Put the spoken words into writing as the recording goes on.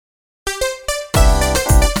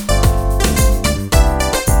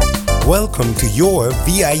Welcome to your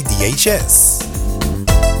VIDHS.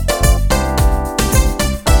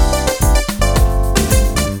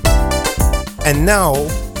 And now,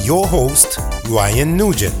 your host, Ryan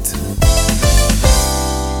Nugent.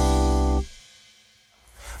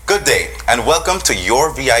 Good day, and welcome to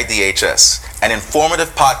Your VIDHS, an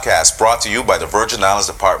informative podcast brought to you by the Virgin Islands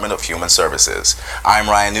Department of Human Services. I'm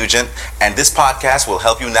Ryan Nugent, and this podcast will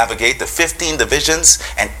help you navigate the 15 divisions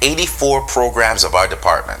and 84 programs of our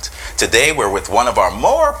department. Today, we're with one of our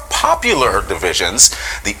more popular divisions,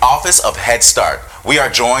 the Office of Head Start. We are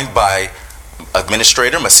joined by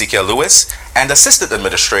Administrator Masikia Lewis and Assistant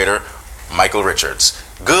Administrator Michael Richards.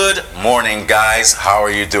 Good morning, guys. How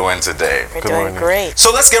are you doing today? We're doing great.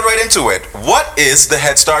 So let's get right into it. What is the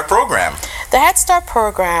Head Start program? The Head Start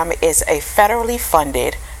program is a federally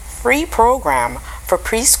funded, free program for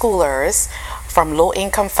preschoolers from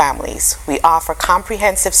low-income families. We offer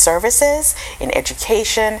comprehensive services in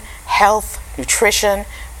education, health, nutrition,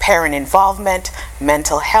 parent involvement,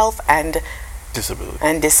 mental health, and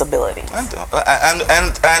disability. And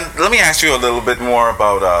let me ask you a little bit more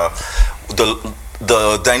about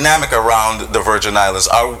the dynamic around the Virgin Islands.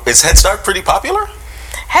 Is Head Start pretty popular?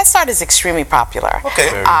 Head Start is extremely popular.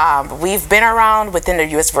 Okay. We've been around within the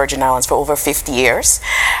U.S. Virgin Islands for over 50 years,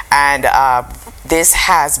 and this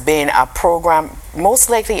has been a program, most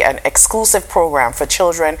likely an exclusive program for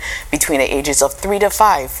children between the ages of 3 to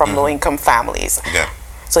 5 from low-income families. Yeah.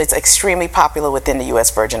 So it's extremely popular within the U.S.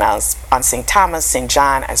 Virgin Islands on St. Thomas, St.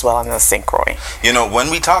 John, as well as on St. Croix. You know, when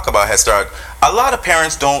we talk about Head Start, a lot of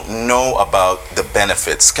parents don't know about the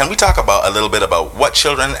benefits. Can we talk about a little bit about what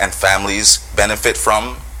children and families benefit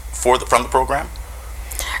from the program?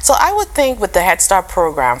 So I would think with the Head Start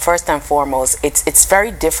program, first and foremost, it's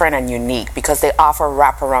very different and unique because they offer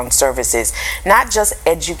wraparound services, not just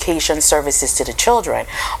education services to the children,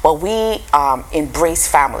 but we embrace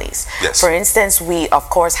families. Yes. For instance, we of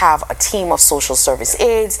course have a team of social service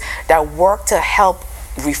aides that work to help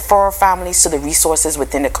refer families to the resources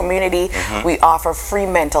within the community. We offer free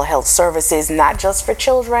mental health services, not just for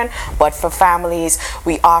children, but for families.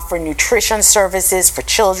 We offer nutrition services for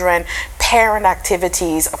children, parent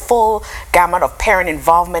activities, a full gamut of parent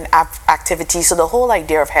involvement activities. So the whole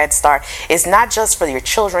idea of Head Start is not just for your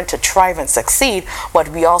children to thrive and succeed, but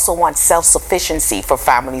we also want self-sufficiency for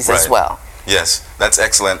families as well. Yes, that's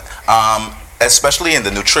excellent. Especially in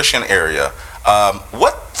the nutrition area.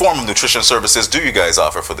 What form of nutrition services do you guys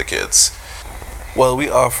offer for the kids? Well, we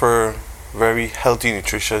offer very healthy,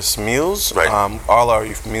 nutritious meals. Right. All our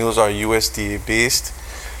meals are USDA based,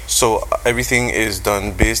 so everything is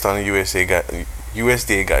done based on USDA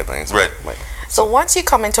guidelines. Right. So once you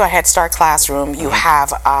come into a Head Start classroom, you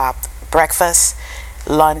have breakfast,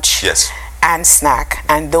 lunch, Yes. and snack,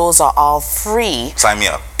 and those are all free. Sign me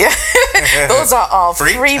up. Those are all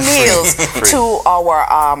Free? free meals to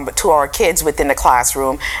our kids within the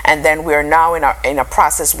classroom. And then we're now in a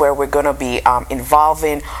process where we're going to be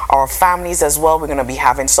involving our families as well. We're going to be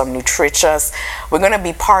having some nutritious. We're going to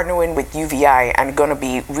be partnering with UVI and going to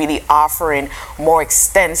be really offering more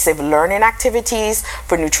extensive learning activities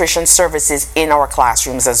for nutrition services in our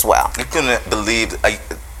classrooms as well. I couldn't believe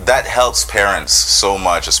that helps parents so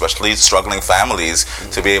much, especially struggling families,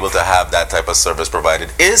 to be able to have that type of service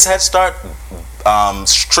provided. Is Head Start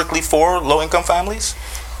strictly for low-income families?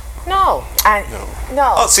 No.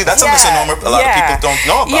 No. Oh, see, that's a misnomer a lot of people don't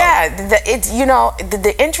know about. Yeah,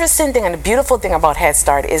 the interesting thing and the beautiful thing about Head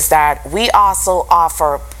Start is that we also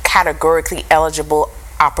offer categorically eligible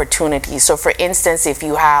opportunities. So for instance, if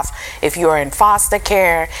you're in foster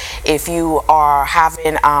care, if you are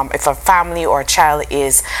having if a family or a child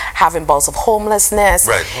is having bouts of homelessness,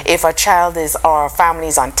 right. If a child or family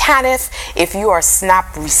is on TANF, if you are a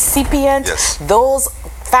SNAP recipient, yes. Those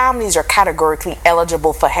families are categorically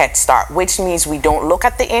eligible for Head Start, which means we don't look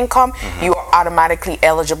at the income. You are automatically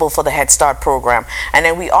eligible for the Head Start program. And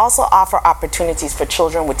then we also offer opportunities for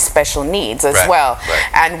children with special needs as well. Right.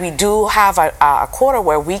 And we do have a quarter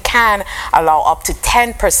where we can allow up to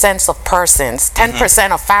 10% of persons,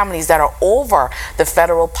 10% of families that are over the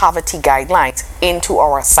federal poverty guidelines into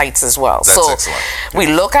our sites as well. That's excellent. We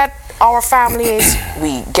look at our families,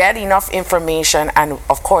 we get enough information, and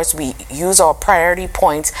of course we use our priority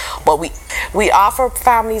points, but we offer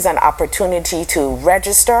families an opportunity to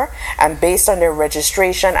register, and based on their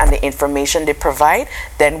registration and the information they provide,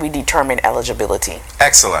 then we determine eligibility.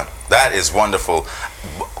 Excellent. That is wonderful.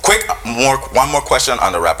 One more question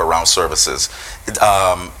on the wraparound services.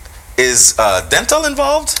 Is dental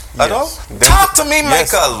involved at all? Talk to me,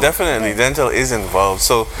 Michael. Yes, definitely. Dental is involved.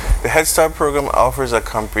 So the Head Start program offers a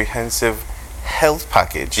comprehensive health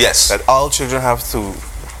package yes. that all children have to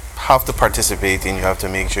have to participate in. You have to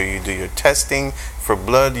make sure you do your testing for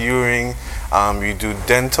blood, urine. You do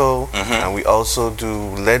dental, and we also do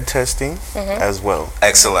lead testing as well.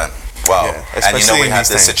 Excellent. Wow. Yeah, and you know, we especially in have these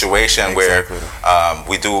this times. situation Exactly.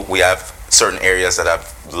 where we have certain areas that have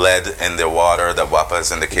lead in their water that WAPA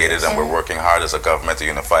has indicated, and we're working hard as a government to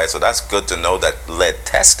unify it. So that's good to know that lead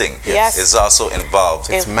testing Yes. is also involved.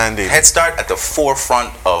 It's mandated. Head Start at the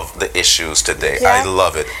forefront of the issues today. Yeah. I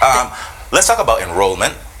love it. Let's talk about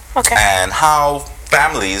enrollment Okay. and how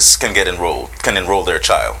families can enroll their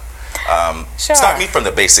child. Sure. Start me from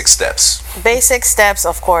the basic steps. Basic steps,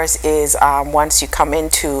 of course, is once you come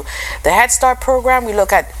into the Head Start program, we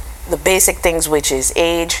look at the basic things, which is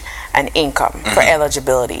age and income for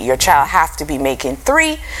eligibility. Your child have to be making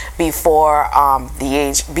 3 before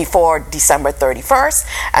before December 31st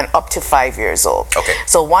and up to 5 years old. Okay.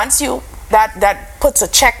 So once you that puts a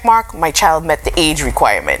check mark, my child met the age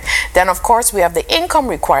requirement. Then of course we have the income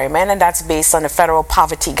requirement, and that's based on the federal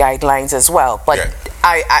poverty guidelines as well. But Yeah.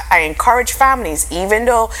 I encourage families, even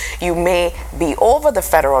though you may be over the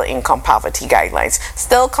federal income poverty guidelines,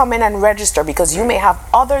 still come in and register, because you may have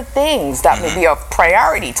other things that may be of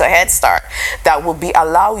priority to Head Start that will be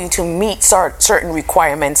allow you to meet certain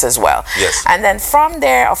requirements as well. Yes. And then from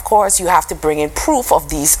there, of course, you have to bring in proof of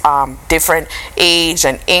these different age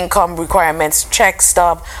and income requirements, check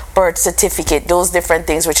stub, birth certificate, those different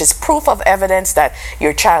things, which is proof of evidence that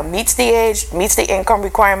your child meets the age, meets the income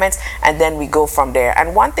requirements, and then we go from there.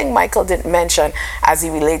 And one thing Michael didn't mention as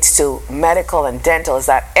it relates to medical and dental is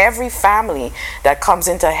that every family that comes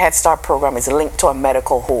into a Head Start program is linked to a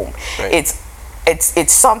medical home. Right.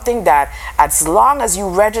 It's something that as long as you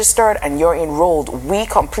registered and you're enrolled, we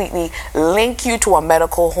completely link you to a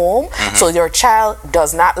medical home, so your child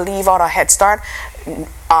does not leave out a Head Start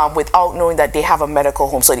without knowing that they have a medical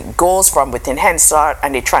home. So it goes from within Head Start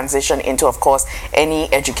and they transition into, of course,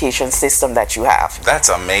 any education system that you have. That's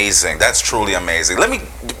amazing. That's truly amazing.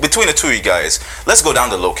 Between the two of you guys, let's go down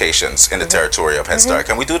to locations in the territory of Head Start.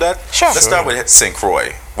 Can we do that? Sure. Let's start with St.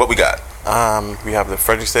 Croix. What we got? We have the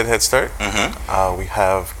Frederickstead Head Start. We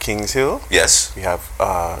have Kings Hill. Yes. We have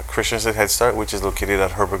Christiansted Head Start, which is located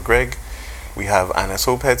at Herbert Gregg. We have Anna's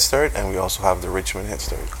Hope Head Start, and we also have the Richmond Head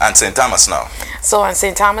Start. And St. Thomas now. So on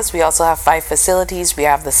St. Thomas, we also have 5 facilities. We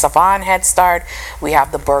have the Savon Head Start. We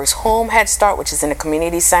have the Bergs Home Head Start, which is in the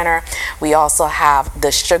community center. We also have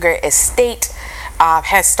the Sugar Estate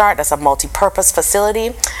Head Start. That's a multi-purpose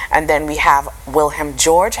facility. And then we have Wilhelm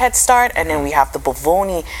George Head Start, and then we have the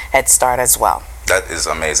Bovoni Head Start as well. That is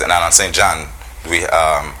amazing. And on St. John,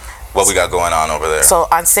 what we got going on over there? So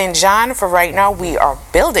on St. John, for right now, we are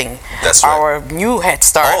building That's right. our new Head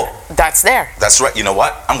Start. Oh. That's there. That's right. You know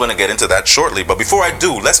what? I'm going to get into that shortly. But before I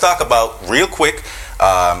do, let's talk about, real quick,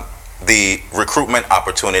 the recruitment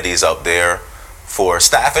opportunities out there for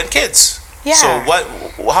staff and kids. Yeah. So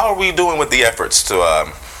how are we doing with the efforts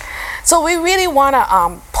to... So we really want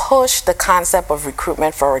to push the concept of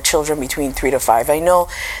recruitment for our children between 3 to 5. I know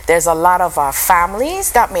there's a lot of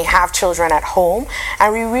families that may have children at home,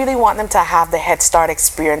 and we really want them to have the Head Start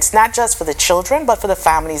experience, not just for the children, but for the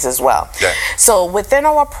families as well. Yeah. So within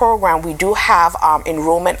our program, we do have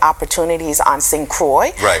enrollment opportunities on St.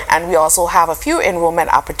 Croix, Right. and we also have a few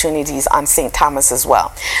enrollment opportunities on St. Thomas as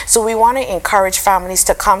well. So we want to encourage families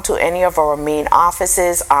to come to any of our main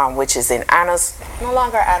offices, which is in no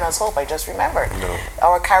longer Anna's Hope, I just remembered. No.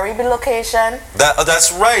 Our Caribbean location.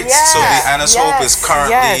 That's right. Yeah, So the Anna's Hope is yes,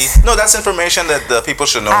 currently... yes. No, that's information that the people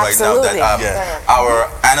should know Absolutely. right now. That our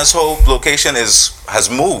Anna's Hope location has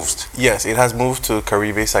moved. Yes, it has moved to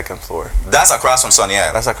Caribe 2nd floor. That's across from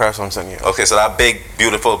Sonier. That's across from Sunny. Okay, so that big,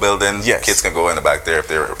 beautiful building, Yes. kids can go in the back there if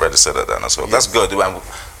they're registered at Anna's Hope. That's good. And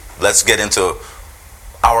let's get into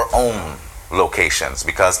our own locations,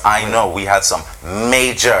 because I know we had some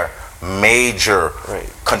major Right.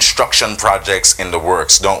 construction projects in the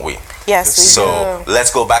works, don't we? Yes, we So do. let's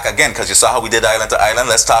go back again, because you saw how we did island to island.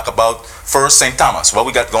 Let's talk about first St. Thomas. What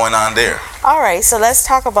we got going on there? All right, so let's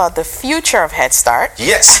talk about the future of Head Start.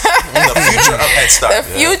 Yes, the future of Head Start. The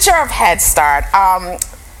future of Head Start.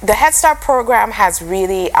 The Head Start program has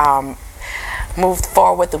really moved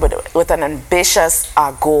forward with an ambitious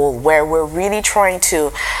goal, where we're really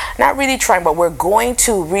but we're going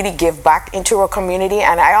to really give back into our community.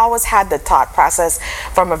 And I always had the thought process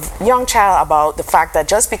from a young child about the fact that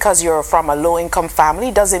just because you're from a low-income family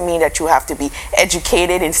doesn't mean that you have to be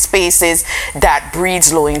educated in spaces that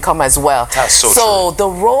breeds low income as well. That's so true. The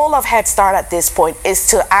role of Head Start at this point is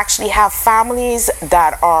to actually have families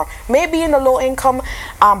that are maybe in the low income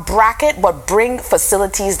bracket, but bring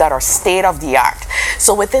facilities that are state of the art.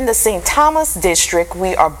 So within the St. Thomas district,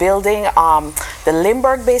 we are building the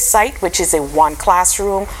Lindbergh Bay site, which is a 1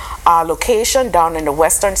 classroom, location down in the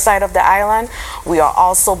western side of the island. We are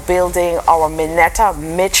also building our Minetta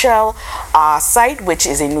Mitchell site, which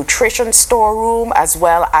is a nutrition storeroom, as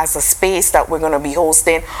well as a space that we're going to be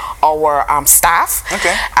hosting our staff.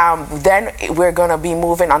 Okay. Then we're going to be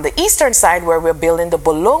moving on the eastern side, where we're building the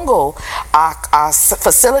Bolongo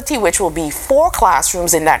facility, which will be 4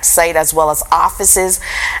 classrooms in that site, as well as offices.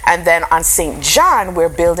 And then on St. John, we're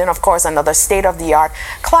building, of course, another state-of-the-art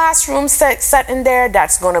classroom set in there.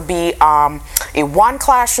 That's going to be a 1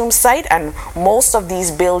 classroom site, and most of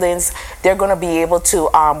these buildings, they're going to be able to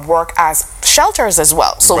work as shelters as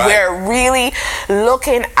well. So we're really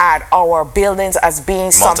looking at our buildings as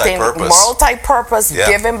being something multi-purpose,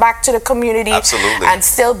 giving back to the community. Absolutely. And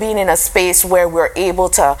still being in a space where we're able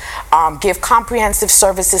to give comprehensive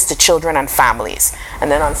services to children and families.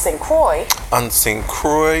 And then on St. Croix,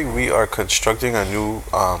 we are constructing a new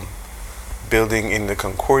building in the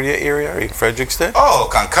Concordia area in Fredericksted. Oh,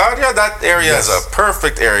 Concordia, that area is a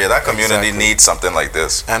perfect area. That community needs something like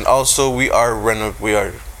this. And also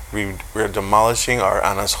we're demolishing our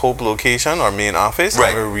Anna's Hope location, our main office,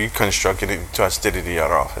 and we're reconstructing it into a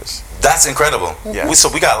state-of-the-art office. That's incredible. Yeah. So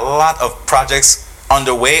we got a lot of projects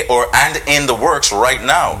underway and in the works right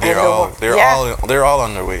now. They're all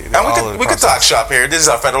underway. And we could talk shop here. This is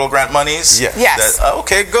our federal grant monies. Yes.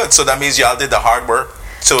 Okay, good. So that means y'all did the hard work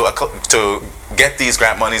to get these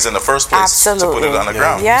grant monies in the first place. Absolutely. To put it on the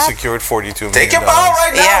ground. Yeah. We secured $42 million. Take your bow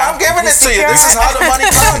right now. I'm giving it to you. This is how the money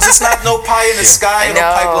comes. It's not no pie in the sky, no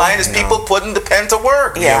pipeline. It's people putting the pen to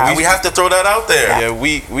work. Yeah. We have to throw that out there. Yeah,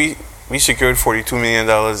 we secured $42 million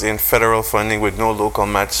in federal funding with no local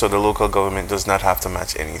match, so the local government does not have to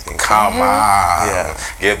match anything. Come on. Yeah.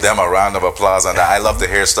 Give them a round of applause on that. I love to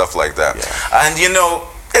hear stuff like that. Yeah. And you know,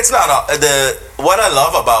 it's not what I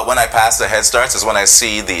love about when I pass the Head Starts is when I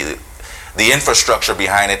see the infrastructure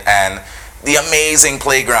behind it and the amazing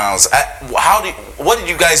playgrounds. What did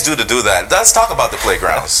you guys do to do that? Let's talk about the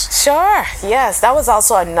playgrounds. Sure. Yes, that was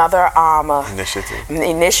also another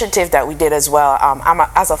initiative that we did as well.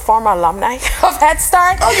 As a former alumni of Head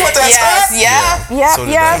Start. Oh, you went to Head Start?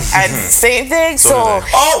 Yeah. And same thing. Oh,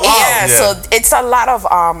 wow. So it's a lot of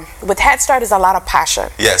with Head Start is a lot of passion.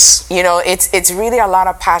 Yes. You know, it's really a lot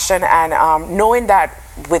of passion, and knowing that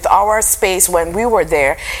with our space when we were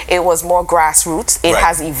there, it was more grassroots. It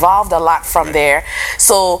has evolved a lot from there.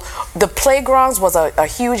 So the playgrounds was a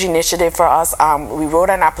huge initiative for us. We wrote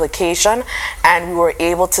an application and we were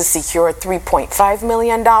able to secure $3.5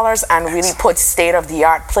 million and really put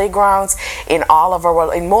state-of-the-art playgrounds in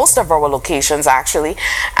most of our locations actually.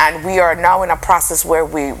 And we are now in a process where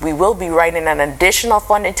we will be writing an additional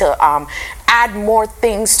funding to add more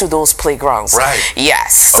things to those playgrounds. Right.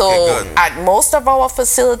 Yes. So at most of our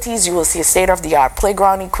facilities, you will see state-of-the-art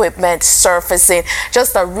playground equipment, surfacing,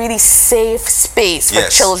 just a really safe space for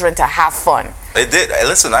children to have fun. It did.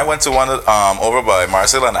 Listen, I went to one over by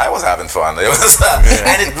Marcella, and I was having fun. It was,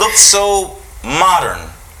 and it looked so modern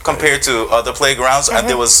compared to other playgrounds, and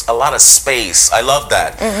there was a lot of space. I love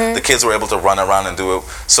that. The kids were able to run around and do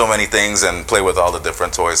so many things and play with all the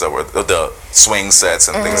different toys that were, the swing sets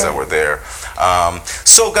and things that were there.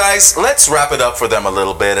 So guys, let's wrap it up for them a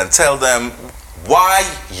little bit and tell them why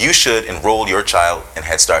you should enroll your child in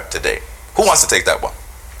Head Start today. Who wants to take that one?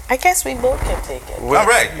 I guess we both can take it. All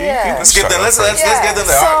right. Yeah. Let's give them. Let's give them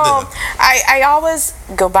the art. So I always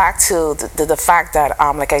go back to the fact that,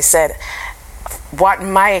 like I said, what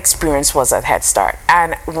my experience was at Head Start,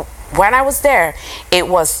 and when I was there, it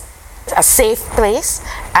was a safe place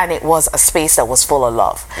and it was a space that was full of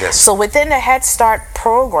love. Yes. So within the Head Start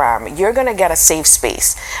program, you're going to get a safe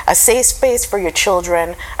space for your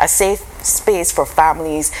children, a safe space for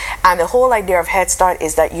families, and the whole idea of Head Start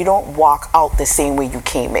is that you don't walk out the same way you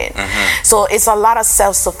came in. So it's a lot of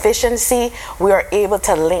self-sufficiency. We are able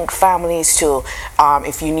to link families to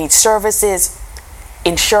if you need services,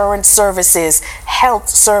 insurance services, health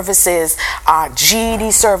services, GED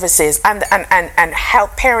services, and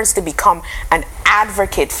help parents to become an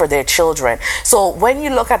advocate for their children. So when you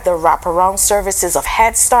look at the wraparound services of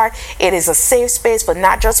Head Start, it is a safe space for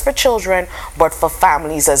not just for children, but for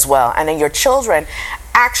families as well. And then your children,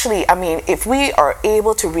 actually, I mean, if we are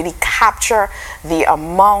able to really capture the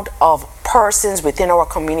amount of persons within our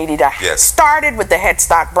community that started with the Head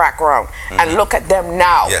Start background and look at them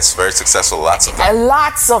now. Yes, very successful, lots of them.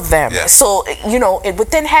 Lots of them. Yes. So, you know,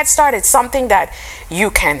 within Head Start, it's something that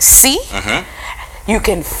you can see, you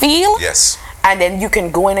can feel, and then you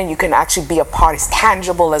can go in and you can actually be a part. It's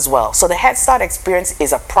tangible as well. So the Head Start experience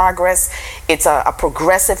is a progress, it's a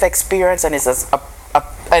progressive experience, and it's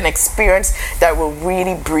an experience that will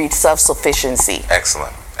really breed self-sufficiency.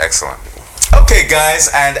 Excellent, excellent. Okay, guys,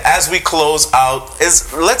 and as we close out,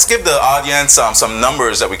 let's give the audience some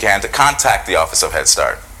numbers that we can to contact the Office of Head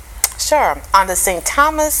Start. Sure. On the St.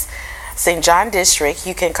 Thomas, St. John District,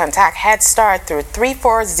 you can contact Head Start through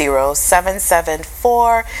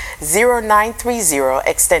 340-774-0930,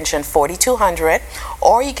 extension 4200,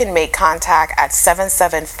 or you can make contact at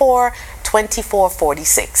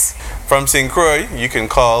 774-2446. From St. Croix, you can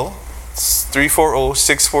call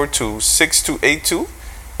 340-642-6282.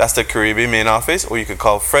 That's the Caribbean main office, or you can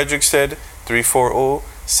call Frederiksted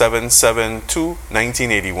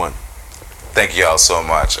 340-772-1981. Thank you all so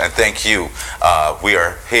much, and thank you. We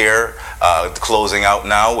are here closing out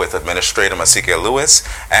now with Administrator Masika Lewis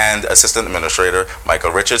and Assistant Administrator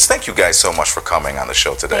Michael Richards. Thank you guys so much for coming on the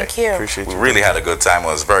show today. Thank you. Appreciate We you. really had a good time. It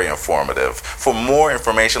was very informative. For more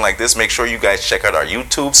information like this, make sure you guys check out our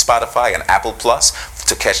YouTube, Spotify, and Apple Plus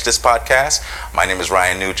to catch this podcast. My name is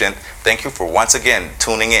Ryan Nugent. Thank you for once again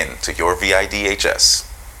tuning in to your VIDHS.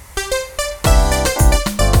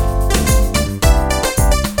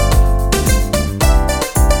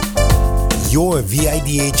 Your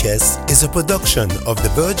VIDHS is a production of the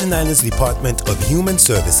Virgin Islands Department of Human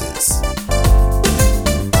Services.